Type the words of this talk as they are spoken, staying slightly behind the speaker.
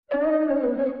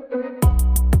Hi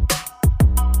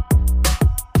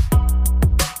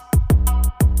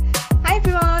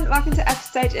everyone, welcome to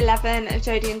episode 11 of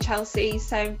Jodie and Chelsea.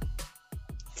 So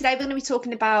today we're going to be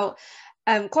talking about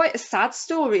quite a sad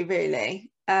story,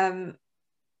 really. I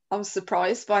was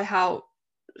surprised by how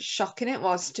shocking it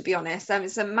was, to be honest.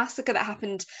 It's a massacre that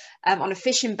happened on a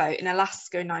fishing boat in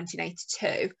Alaska in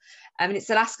 1982. And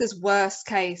it's Alaska's worst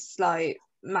case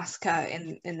massacre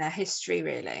in their history,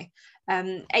 really.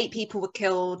 8 people were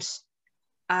killed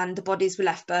and the bodies were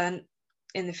left burnt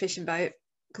in the fishing boat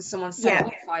because someone set it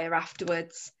on fire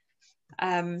afterwards.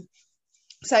 So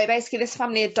basically this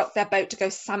family had docked their boat to go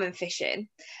salmon fishing,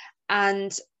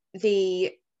 and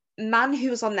the man who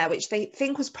was on there, which they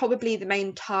think was probably the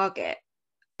main target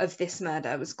of this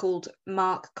murder, was called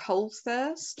Mark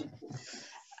Colthurst.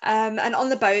 And on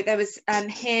the boat there was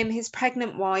him, his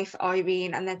pregnant wife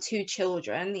Irene, and their 2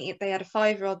 children. They had a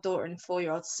 5-year-old daughter and a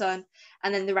 4-year-old son,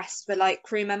 and then the rest were like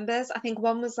crew members. I think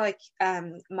one was like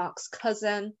Mark's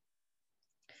cousin.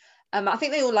 I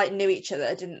think they all like knew each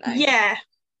other, didn't they? Yeah.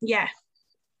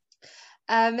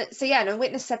 So yeah, and a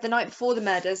witness said the night before the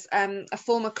murders, a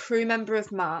former crew member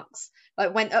of Mark's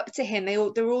went up to him. They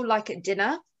were all like at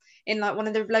dinner in like one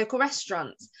of the local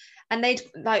restaurants, and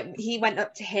he went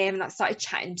up to him and started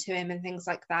chatting to him and things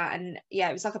like that. And yeah,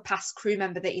 it was like a past crew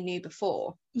member that he knew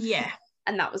before. Yeah.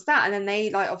 And that was that. And then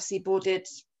they obviously boarded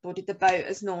the boat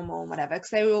as normal and whatever,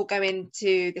 because they were all going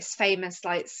to this famous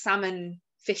salmon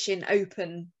fishing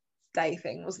open day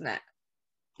thing, wasn't it?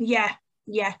 Yeah,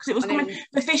 because it was coming.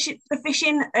 The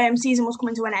fishing season was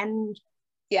coming to an end.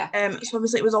 Yeah. So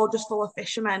obviously it was all just full of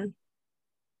fishermen.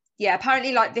 Yeah,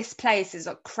 apparently this place is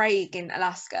like Craig in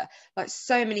Alaska.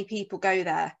 So many people go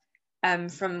there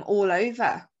from all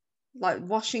over.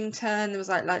 Washington, there was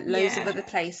loads of other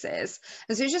places.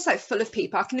 And so it was just full of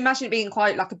people. I can imagine it being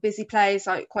quite a busy place,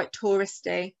 quite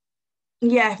touristy.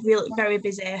 Yeah, really very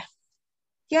busy.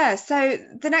 Yeah, so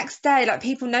the next day,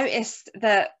 people noticed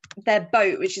that their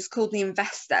boat, which is called the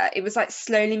Investor, it was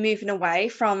slowly moving away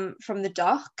from the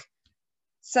dock.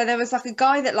 So there was a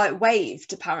guy that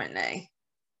waved, apparently.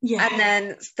 Yeah. And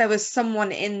then there was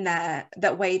someone in there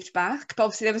that waved back. But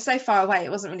obviously they were so far away,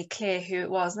 it wasn't really clear who it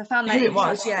was. And I found who it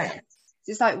was, yeah.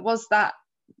 It's was that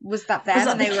them was that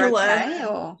and they killer? Were okay?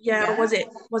 Or yeah, was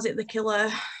it the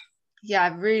killer?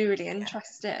 Yeah, really, really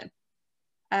interesting.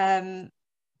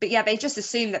 But yeah, they just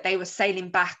assumed that they were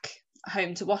sailing back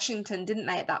home to Washington, didn't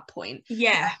they, at that point?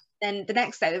 Yeah. Then the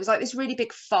next day there was this really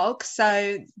big fog,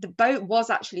 so the boat was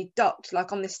actually docked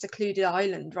on this secluded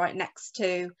island right next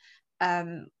to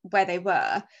where they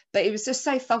were, but it was just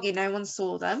so foggy no one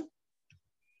saw them.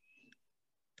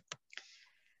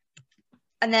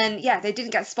 And then they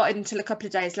didn't get spotted until a couple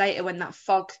of days later when that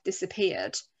fog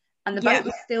disappeared and the boat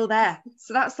was still there.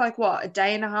 So that's what, a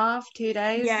day and a half, 2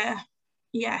 days?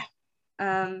 Yeah.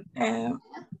 And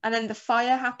then the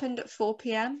fire happened at 4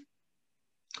 p.m.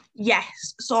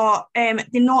 Yes, so they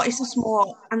noticed the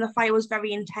smoke and the fire was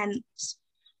very intense.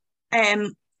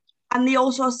 And they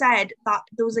also said that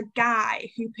there was a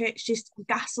guy who purchased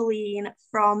gasoline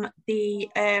from the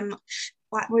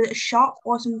was it a shop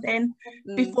or something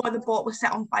before the boat was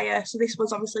set on fire. So this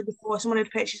was obviously before someone had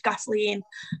purchased gasoline,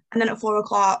 and then at 4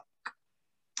 o'clock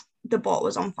the boat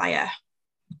was on fire.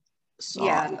 So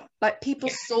yeah, people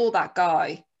saw that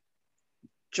guy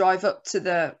drive up to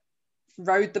the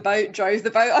drove the boat,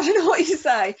 I don't know what you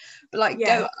say, but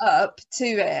go up to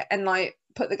it and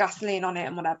put the gasoline on it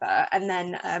and whatever, and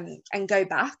then and go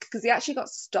back, because he actually got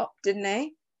stopped, didn't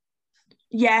he?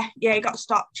 Yeah, he got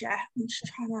stopped. I'm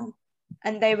just trying to.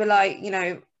 And they were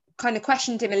kind of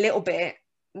questioned him a little bit,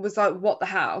 was what the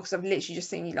hell, because I've literally just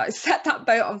seen you set that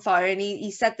boat on fire. And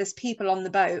he said there's people on the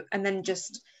boat, and then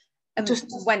just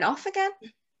went off again.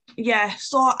 Yeah,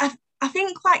 so I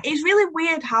think it's really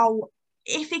weird how,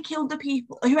 if he killed the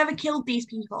people, whoever killed these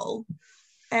people,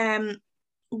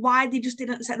 why they just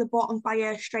didn't set the boat on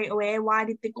fire straight away. Why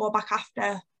did they go back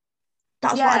after?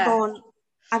 That's what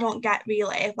I don't get,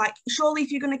 really. Surely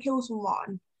if you're going to kill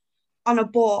someone on a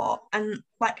boat, and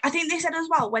I think they said as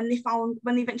well, when they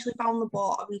eventually found the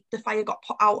boat and the fire got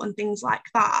put out and things like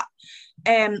that,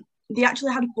 they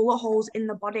actually had bullet holes in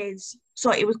the bodies,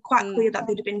 so it was quite clear that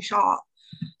they'd have been shot.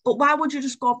 But why would you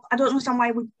just go? I don't understand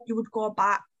why you would go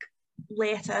back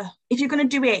later. If you're going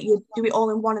to do it, you'd do it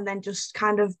all in one and then just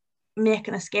kind of make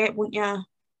an escape, wouldn't you?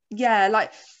 Yeah,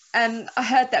 I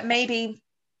heard that maybe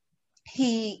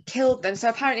he killed them. So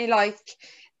apparently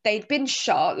they'd been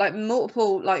shot,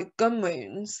 multiple gun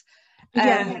wounds.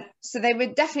 So they were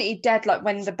definitely dead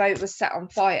when the boat was set on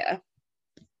fire.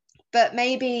 But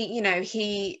maybe,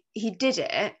 he did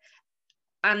it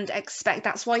and expect,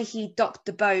 that's why he docked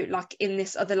the boat like in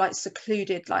this other like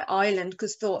secluded like island,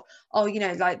 because thought, oh, you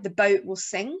know, like the boat will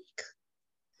sink.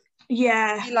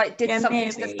 Yeah. He like did Yeah, something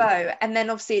to the maybe. boat, and then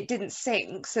obviously it didn't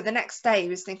sink, so the next day he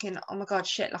was thinking, oh my god,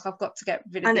 shit, like I've got to get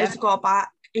rid of And the it's evidence. go back.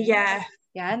 Yeah.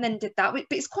 Yeah, and then did that, but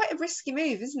it's quite a risky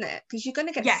move, isn't it? Because you're going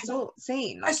to get Yeah.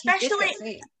 seen, like he did Especially, get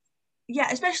seen.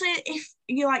 yeah, especially if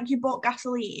you bought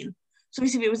gasoline. So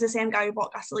obviously if it was the same guy who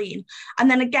bought gasoline. And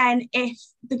then again, if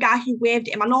the guy who waved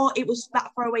at him, I know it was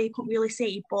that far away you couldn't really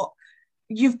see, but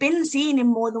you've been seen in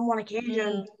more than one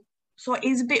occasion. So it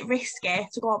is a bit risky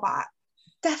to go back.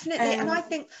 Definitely. And I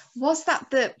think, was that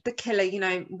the killer, you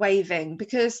know, waving?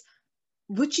 Because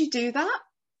would you do that?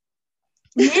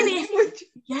 Maybe if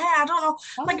yeah, I don't know.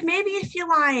 Like maybe if you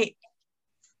like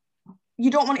you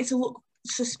don't want it to look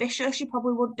suspicious, you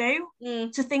probably would do.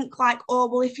 To think like, oh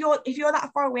well, if you're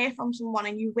that far away from someone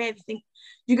and you wave,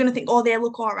 you're gonna think, oh, they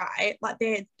look all right, like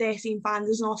they seem fine,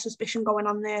 there's no suspicion going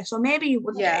on there. So maybe you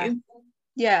would do.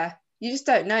 Yeah. You just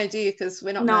don't know, do you? Because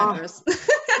we're not No. murderers.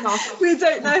 No. We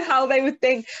don't know how they would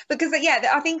think. Because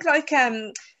yeah, I think like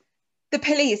the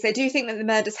police, they do think that the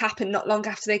murders happened not long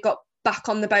after they got back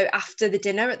on the boat after the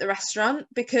dinner at the restaurant,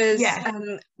 because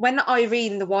when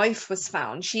Irene, the wife, was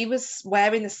found, she was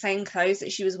wearing the same clothes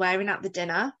that she was wearing at the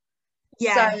dinner.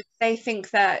 Yeah. So they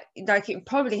think that like it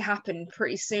probably happened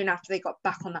pretty soon after they got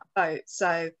back on that boat.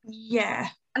 So yeah.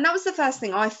 And that was the first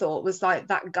thing I thought, was like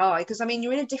that guy, because I mean,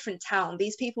 you're in a different town.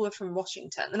 These people are from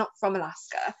Washington, they're not from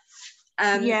Alaska.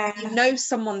 Yeah. You know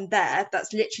someone there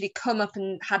that's literally come up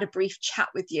and had a brief chat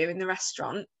with you in the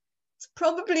restaurant. It's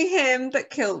probably him that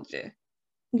killed you.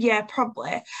 Yeah,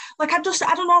 probably. Like I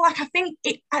don't know, like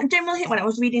I generally think when I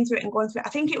was reading through it and going through it, I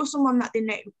think it was someone that they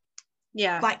knew.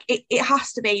 Yeah. Like it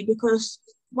has to be, because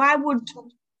why would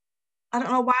I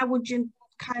don't know, why would you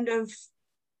kind of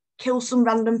kill some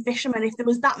random fisherman if there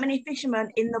was that many fishermen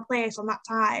in the place on that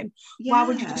time? Why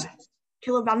would you just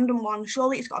kill a random one?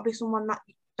 Surely it's got to be someone that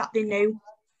they knew.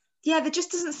 Yeah, there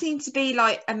just doesn't seem to be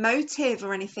like a motive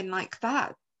or anything like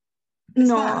that.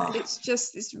 No.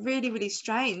 It's really, really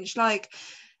strange. Like,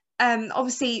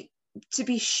 obviously to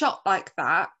be shot like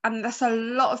that, and there's a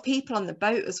lot of people on the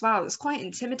boat as well, it's quite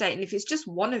intimidating. If it's just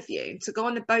one of you to go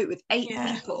on a boat with 8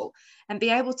 people and be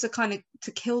able to kind of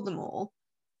to kill them all,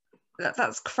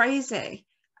 that's crazy.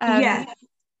 Yeah.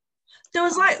 There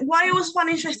was like, why it was fun,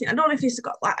 interesting, I don't know if it's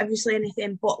got like obviously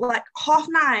anything, but like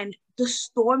 9:30, the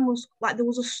storm was like, there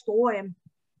was a storm,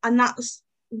 and that's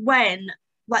when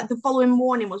like the following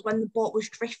morning was when the boat was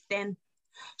drifting.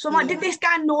 So I'm like, did this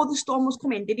guy know the storm was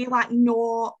coming? Did he like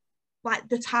know like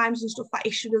the times and stuff that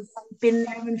he should have been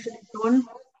there and should have done?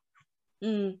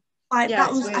 Like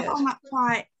that was, I found that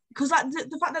quite, because like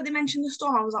the fact that they mentioned the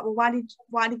storm, I was like, well,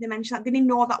 why did they mention that? Did he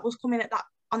know that was coming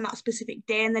on that specific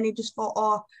day, and then he just thought,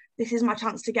 oh, this is my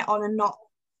chance to get on and not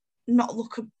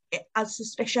look as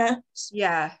suspicious?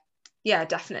 Yeah,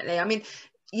 definitely. I mean,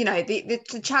 you know, the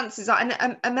chances are,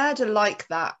 and a murder like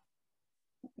that,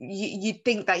 you'd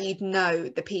think that you'd know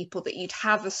the people, that you'd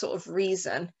have a sort of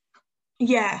reason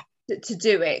to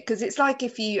do it, because it's like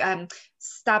if you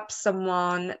stab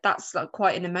someone, that's like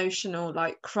quite an emotional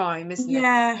like crime, isn't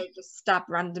it? So just stab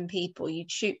random people,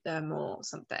 you'd shoot them or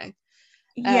something.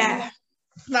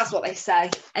 That's what they say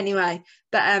anyway.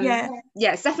 But yeah,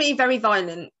 it's definitely very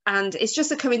violent, and it's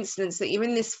just a coincidence that you're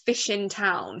in this fishing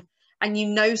town and you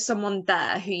know someone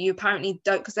there who you apparently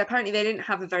don't, because apparently they didn't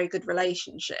have a very good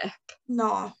relationship.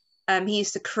 No. He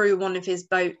used to crew one of his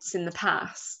boats in the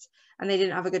past and they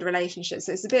didn't have a good relationship,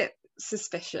 so it's a bit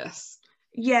suspicious.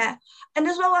 Yeah, and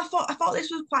as well, I thought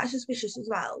this was quite suspicious as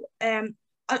well.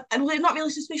 Not really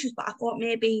suspicious, but I thought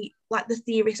maybe like the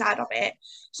theory side of it.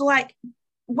 So like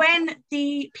when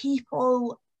the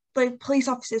police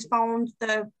officers found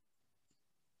the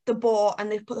boat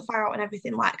and they put the fire out and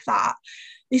everything like that,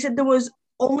 they said there was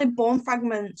only bone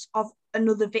fragments of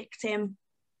another victim.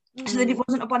 So that it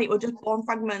wasn't a body, it was just bone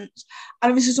fragments. And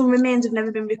obviously some remains have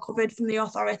never been recovered from the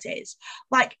authorities.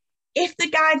 Like, if the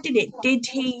guy did it, did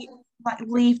he like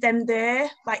leave them there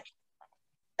like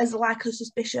as like a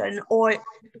suspicion, or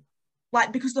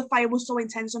like because the fire was so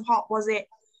intense and hot, was it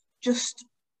just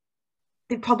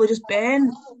they'd probably just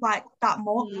burn like that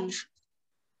much?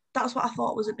 That's what I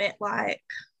thought was a bit like,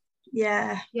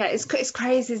 it's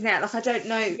crazy, isn't it? Like, I don't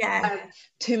know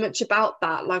too much about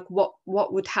that, like what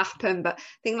would happen, but I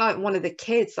think like one of the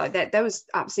kids, like there was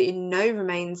absolutely no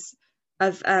remains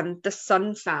of the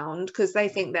son found, because they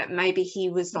think that maybe he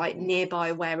was like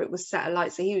nearby where it was set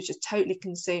alight, so he was just totally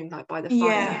consumed like by the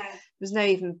fire. There was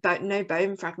no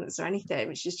bone fragments or anything,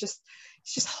 which is just,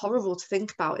 it's just horrible to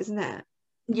think about, isn't it?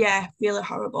 Yeah, really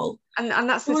horrible. And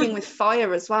that's There the was thing with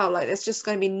fire as well. Like, there's just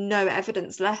going to be no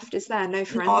evidence left, is there? No no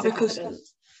forensic because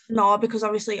evidence. no because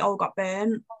obviously it all got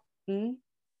burnt. Mm?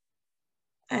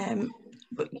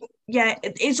 But yeah,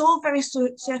 it's all very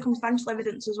circumstantial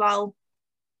evidence as well.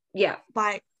 Yeah.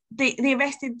 Like they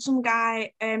arrested some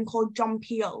guy called John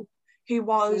Peel, who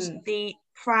was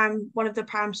one of the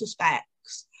prime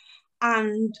suspects,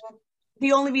 and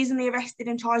the only reason they arrested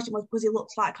and charged him was because he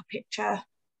looked like a picture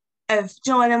of,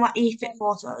 do you know, them like e-fit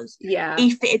photos. Yeah.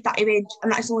 He fitted that image,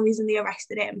 and that's the only reason they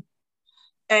arrested him.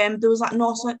 There was like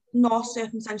no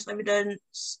circumstantial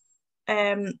evidence.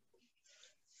 Like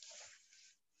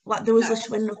there was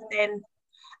literally nothing.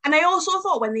 And I also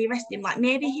thought when they arrested him, like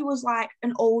maybe he was like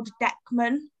an old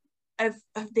deckman of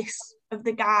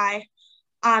the guy,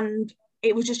 and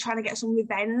it was just trying to get some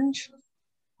revenge,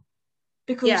 Yeah.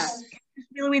 because it's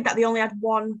really weird that they only had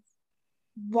one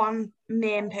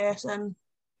main person.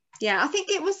 Yeah, I think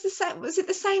it was the same. Was it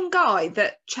the same guy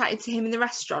that chatted to him in the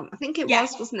restaurant? I think it Yeah.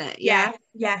 was, wasn't it? Yeah.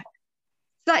 Yeah.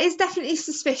 That is definitely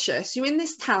suspicious. You're in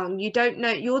this town, you don't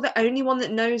know, you're the only one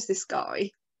that knows this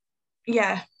guy,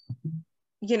 Yeah.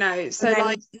 you know, so And then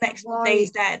like, next day why?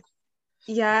 he's dead.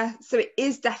 Yeah, so it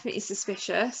is definitely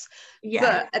suspicious. Yeah.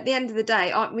 But at the end of the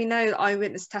day, we know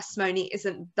eyewitness testimony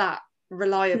isn't that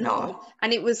reliable. No.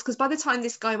 And it was because by the time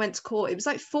this guy went to court, it was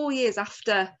like 4 years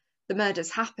after the murders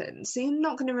happened. So you're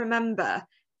not going to remember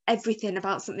everything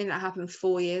about something that happened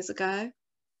 4 years ago.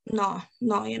 No,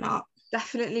 you're not.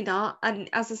 Definitely not. And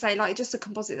as I say, like, just a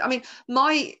composite. I mean,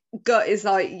 my gut is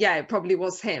like, yeah, it probably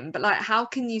was him. But like, how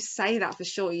can you say that for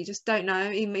sure? You just don't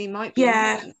know. He might be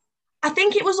Yeah. innocent. I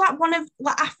think it was like one of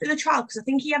like after the trial, because I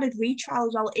think he had a retrial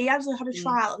as well. He actually had a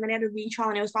trial and then he had a retrial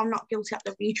and he was found not guilty at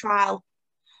the retrial.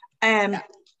 Yeah.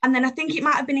 And then I think it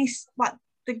might have been his like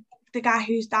the guy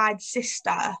who's died's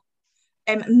sister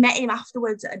met him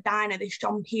afterwards at a diner, this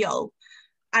John Peel,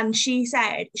 and she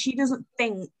said she doesn't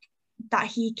think that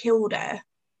he killed her.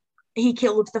 He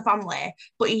killed the family,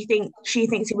 but she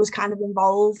thinks he was kind of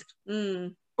involved.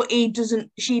 But she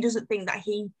doesn't think that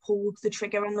he pulled the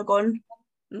trigger on the gun.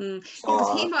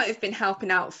 Because he might have been helping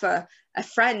out for a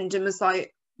friend and was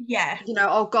like, yeah, you know,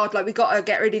 oh God, like we got to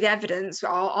get rid of the evidence.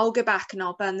 I'll go back and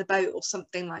I'll burn the boat or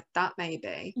something like that,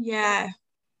 maybe. Yeah.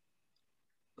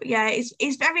 But yeah,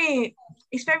 it's very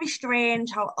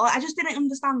strange how I just didn't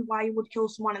understand why you would kill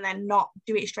someone and then not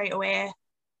do it straight away.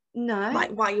 No.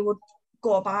 Like why you would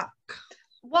go back.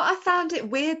 What I found it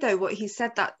weird though, what he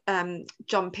said, that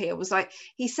John Peel was like,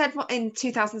 he said what in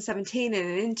 2017 in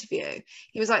an interview,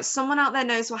 he was like, someone out there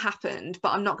knows what happened,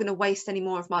 but I'm not going to waste any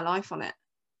more of my life on it.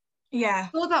 Yeah. I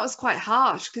thought that was quite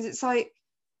harsh, because it's like,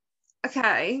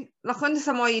 okay, like I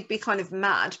understand why you'd be kind of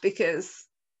mad, because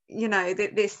you know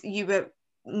this you were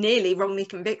nearly wrongly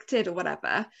convicted or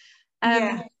whatever.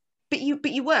 Yeah. But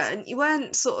you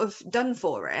weren't sort of done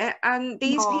for it, and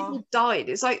these people died.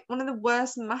 It's like one of the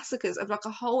worst massacres of like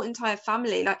a whole entire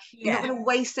family. Like you're not going to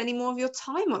waste any more of your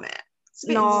time on it. It's a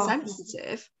bit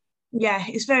insensitive. Yeah,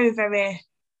 it's very, very,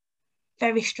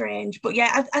 very strange. But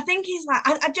yeah, I think he's like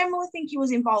I generally think he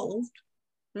was involved.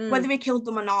 Whether he killed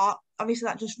them or not, obviously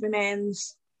that just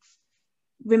remains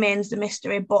the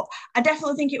mystery. But I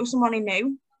definitely think it was someone he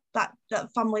knew, that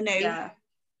family knew. Yeah.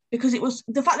 Because it was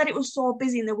the fact that it was so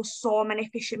busy and there were so many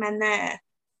fishermen there.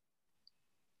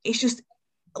 It's just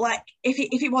like if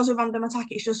it was a random attack,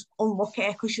 it's just unlucky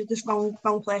because you're just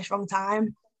wrong place, wrong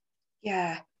time.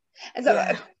 Yeah. And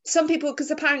so, some people,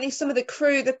 because apparently some of the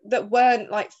crew that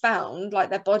weren't like found,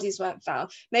 like their bodies weren't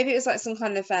found, maybe it was like some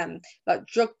kind of like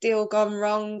drug deal gone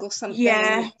wrong or something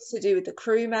to do with the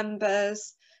crew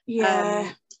members.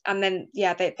 And then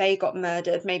they got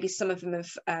murdered. Maybe some of them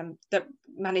have that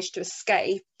managed to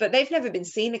escape, but they've never been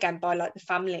seen again by like the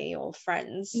family or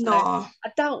friends. So I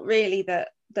doubt really that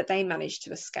they managed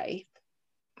to escape.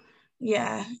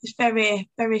 Yeah, it's very,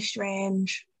 very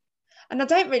strange. And I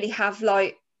don't really have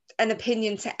like an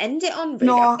opinion to end it on, really.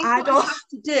 No, I think I what don't. I have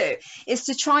to do is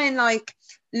to try and like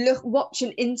watch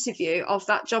an interview of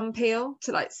that John Peel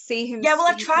to like see him. Yeah, well,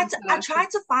 I tried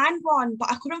to find one,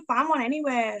 but I couldn't find one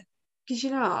anywhere. Did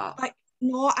you not? Like,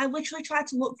 no, I literally tried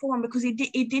to look for one because he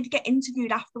did get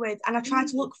interviewed afterwards, and I tried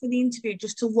to look for the interview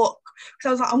just to look, because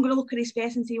I was like, I'm gonna look at his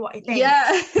face and see what he thinks.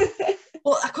 Yeah.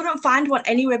 But I couldn't find one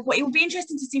anywhere. But it would be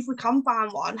interesting to see if we can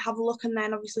find one, have a look, and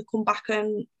then obviously come back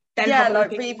and then have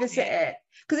like revisit it,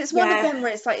 because it's one of them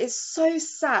where it's like, it's so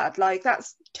sad. Like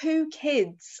that's 2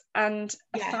 kids and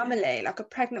a family, like a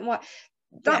pregnant wife.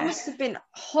 That must have been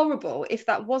horrible if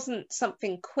that wasn't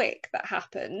something quick that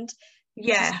happened.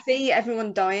 Yeah. see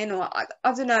everyone dying, or I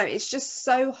don't know, it's just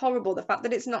so horrible, the fact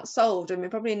that it's not solved, and we're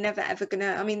probably never ever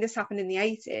gonna, I mean, this happened in the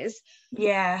 80s,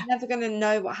 Yeah. never gonna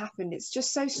know what happened. It's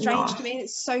just so strange No. to me, and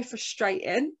it's so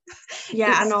frustrating.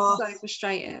 Yeah, I It's know. so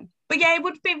frustrating. But yeah, it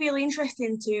would be really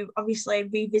interesting to obviously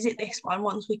revisit this one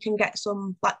once we can get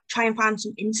some, like, try and find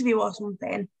some interview or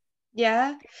something.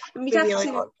 Yeah, and we'd Be have really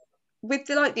to, good. with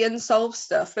the like the unsolved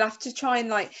stuff, we'll have to try and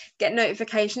like get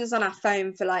notifications on our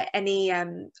phone for like any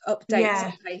updates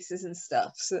Yeah. on cases and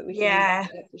stuff, so that we can Yeah.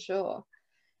 revisit it for sure.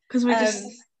 Because we're Um, just,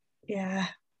 yeah.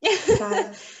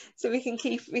 so we can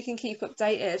keep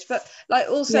updated, but like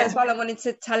also Yeah. as well, I wanted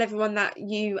to tell everyone that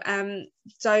you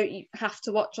don't have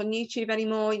to watch on YouTube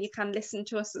anymore. You can listen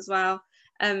to us as well.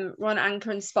 We're on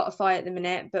Anchor and Spotify at the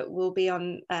minute, but we'll be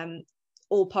on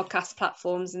all podcast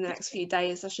platforms in the next few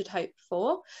days, I should hope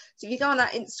for. So if you go on our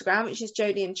Instagram, which is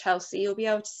Jodie and Chelsea, you'll be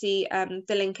able to see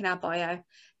the link in our bio,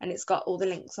 and it's got all the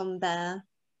links on there.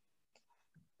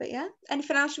 But yeah,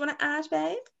 anything else you want to add,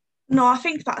 babe? No, I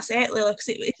think that's it, Lila, because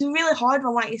it's a really hard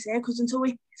one, like you say, because until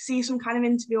we see some kind of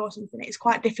interview or something, it's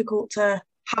quite difficult to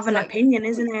have an Like, opinion,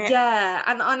 isn't it? yeah,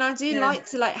 and I do Yeah. like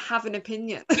to like have an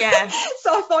opinion. Yeah.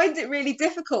 So I find it really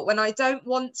difficult when I don't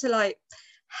want to like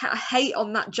hate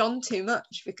on that John too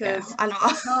much, because Yeah, I know.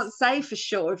 you can't say for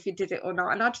sure if he did it or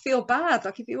not, and I'd feel bad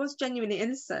like if he was genuinely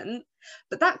innocent.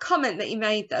 But that comment that he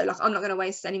made though, like, I'm not going to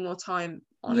waste any more time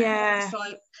on it. Yeah. It's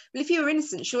like, well, if you were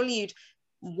innocent, surely you'd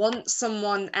want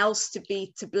someone else to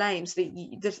be to blame, so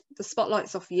that the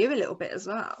spotlight's off you a little bit as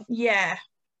well. Yeah.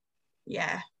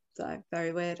 Yeah. So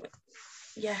very weird.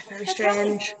 Yeah, very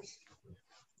strange.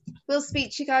 We'll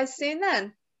speak to you guys soon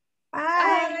then. Bye.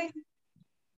 Bye.